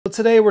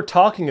Today we're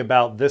talking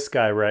about this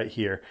guy right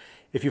here.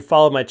 If you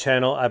follow my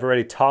channel, I've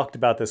already talked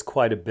about this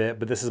quite a bit,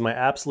 but this is my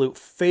absolute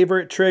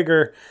favorite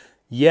trigger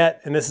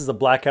yet, and this is the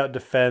Blackout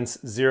Defense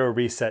ZERO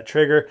Reset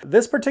Trigger.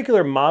 This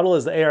particular model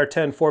is the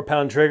AR-10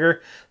 4-pound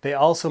trigger. They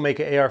also make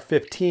an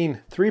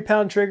AR-15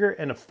 3-pound trigger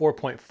and a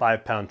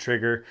 4.5-pound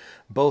trigger,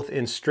 both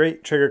in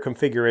straight trigger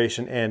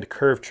configuration and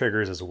curved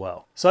triggers as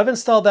well. So I've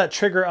installed that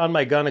trigger on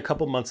my gun a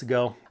couple months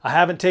ago. I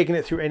haven't taken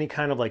it through any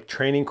kind of like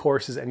training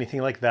courses,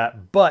 anything like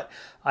that, but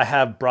I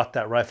have brought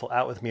that rifle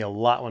out with me a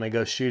lot when I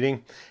go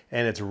shooting,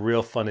 and it's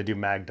real fun to do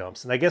mag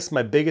dumps. And I guess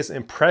my biggest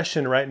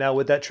impression right now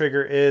with that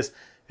trigger is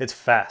it's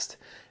fast.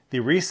 The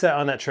reset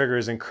on that trigger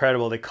is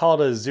incredible. They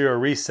call it a zero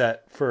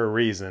reset for a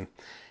reason.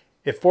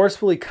 It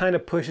forcefully kind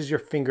of pushes your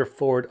finger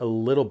forward a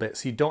little bit,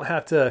 so you don't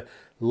have to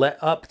let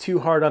up too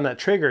hard on that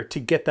trigger to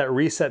get that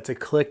reset to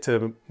click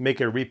to make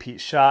a repeat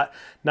shot.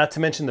 Not to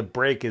mention the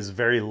break is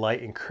very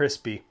light and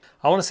crispy.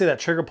 I want to say that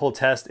trigger pull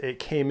test, it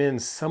came in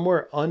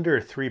somewhere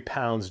under 3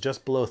 pounds,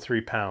 just below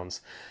 3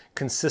 pounds.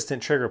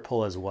 Consistent trigger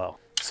pull as well.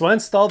 So I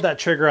installed that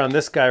trigger on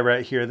this guy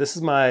right here. This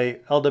is my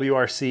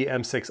LWRC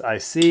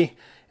M6IC.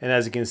 And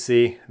as you can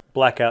see,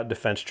 Blackout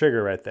Defense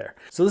trigger right there.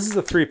 So this is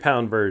the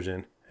 3-pound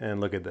version.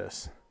 And look at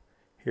this.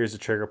 Here's the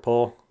trigger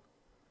pull.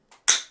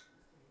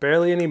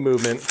 Barely any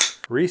movement.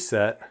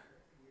 Reset.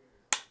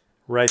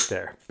 Right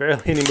there.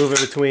 Barely any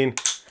movement between.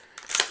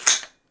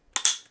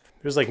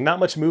 There's like not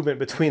much movement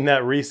between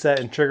that reset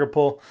and trigger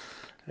pull.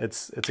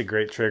 It's a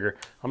great trigger.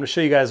 I'm gonna show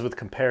you guys with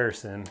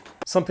comparison.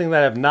 Something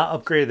that I've not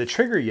upgraded the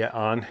trigger yet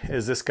on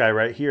is this guy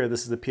right here.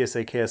 This is the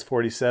PSA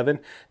KS47.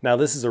 Now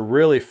this is a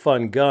really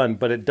fun gun,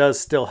 but it does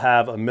still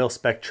have a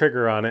mil-spec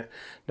trigger on it.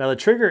 Now the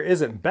trigger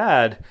isn't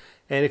bad,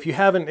 and if you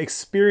haven't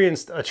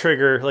experienced a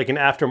trigger, like an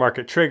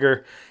aftermarket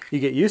trigger, you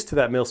get used to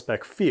that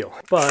mil-spec feel.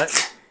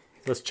 But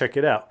let's check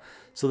it out.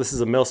 So this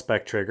is a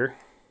mil-spec trigger.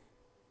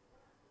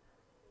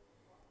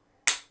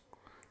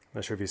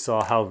 Not sure if you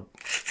saw how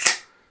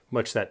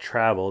much that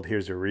traveled.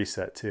 Here's your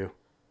reset too.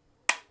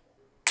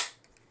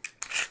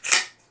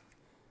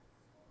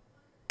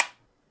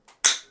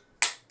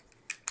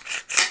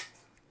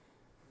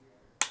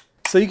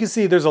 So you can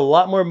see there's a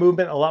lot more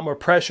movement, a lot more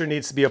pressure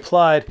needs to be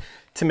applied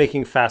to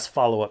making fast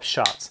follow-up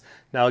shots.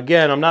 Now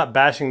again, I'm not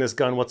bashing this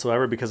gun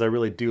whatsoever because I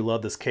really do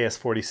love this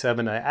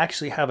KS47. I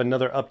actually have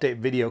another update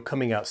video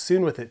coming out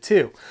soon with it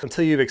too.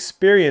 Until you've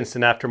experienced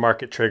an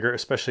aftermarket trigger,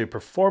 especially a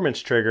performance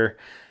trigger,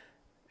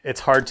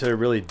 it's hard to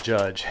really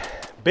judge.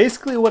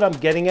 Basically what I'm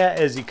getting at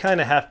is you kind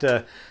of have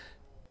to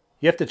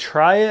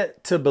try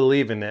it to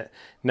believe in it.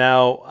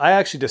 Now, I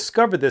actually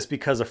discovered this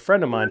because a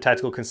friend of mine,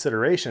 Tactical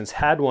Considerations,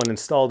 had one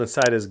installed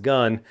inside his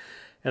gun,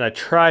 and I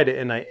tried it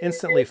and I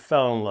instantly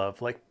fell in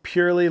love, like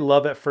purely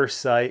love at first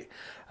sight.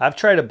 I've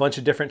tried a bunch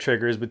of different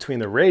triggers between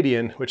the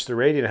Radian, which the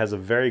Radian has a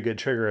very good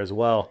trigger as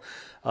well.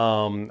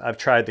 I've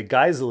tried the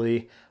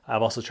AXIL.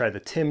 I've also tried the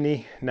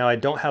Timney. Now I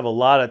don't have a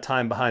lot of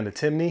time behind the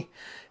Timney.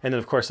 And then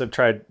of course I've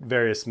tried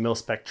various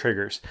mil-spec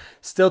triggers.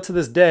 Still to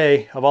this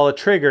day, of all the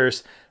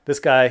triggers, this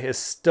guy is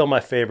still my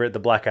favorite, the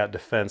Blackout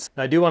Defense.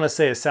 Now, I do want to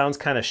say it sounds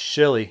kind of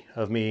shilly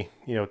of me,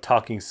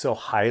 talking so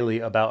highly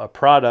about a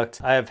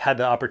product. I have had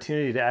the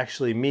opportunity to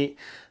actually meet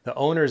the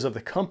owners of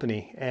the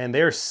company, and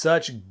they're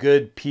such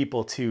good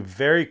people too,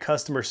 very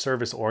customer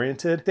service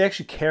oriented. They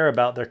actually care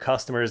about their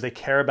customers. They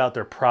care about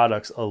their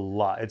products a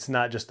lot. It's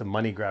not just a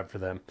money grab for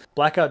them.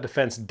 Blackout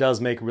Defense does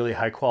make really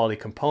high quality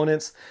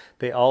components.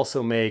 They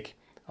also make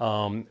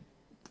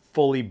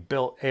fully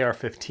built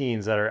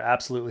AR-15s that are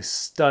absolutely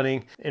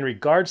stunning. In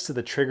regards to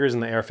the triggers in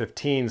the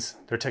AR-15s,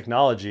 their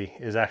technology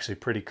is actually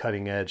pretty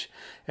cutting edge.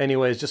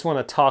 Anyways, just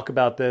want to talk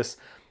about this.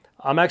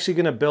 I'm actually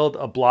going to build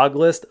a blog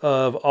list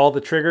of all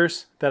the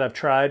triggers that I've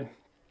tried.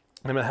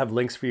 I'm going to have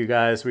links for you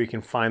guys where you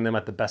can find them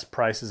at the best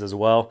prices as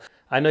well.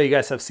 I know you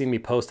guys have seen me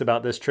post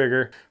about this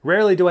trigger.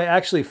 Rarely do I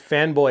actually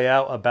fanboy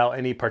out about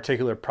any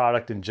particular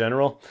product in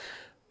general,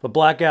 but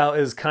Blackout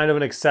is kind of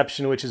an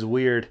exception, which is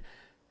weird.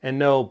 And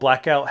no,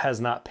 Blackout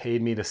has not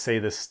paid me to say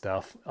this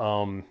stuff.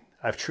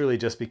 I've truly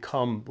just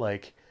become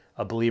like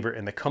a believer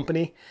in the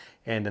company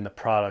and in the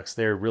products.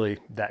 They're really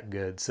that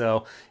good.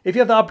 So if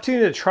you have the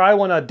opportunity to try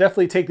one, I'd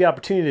definitely take the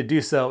opportunity to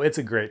do so. It's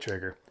a great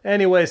trigger.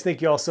 Anyways,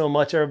 thank you all so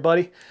much,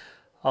 everybody.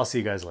 I'll see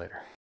you guys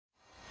later.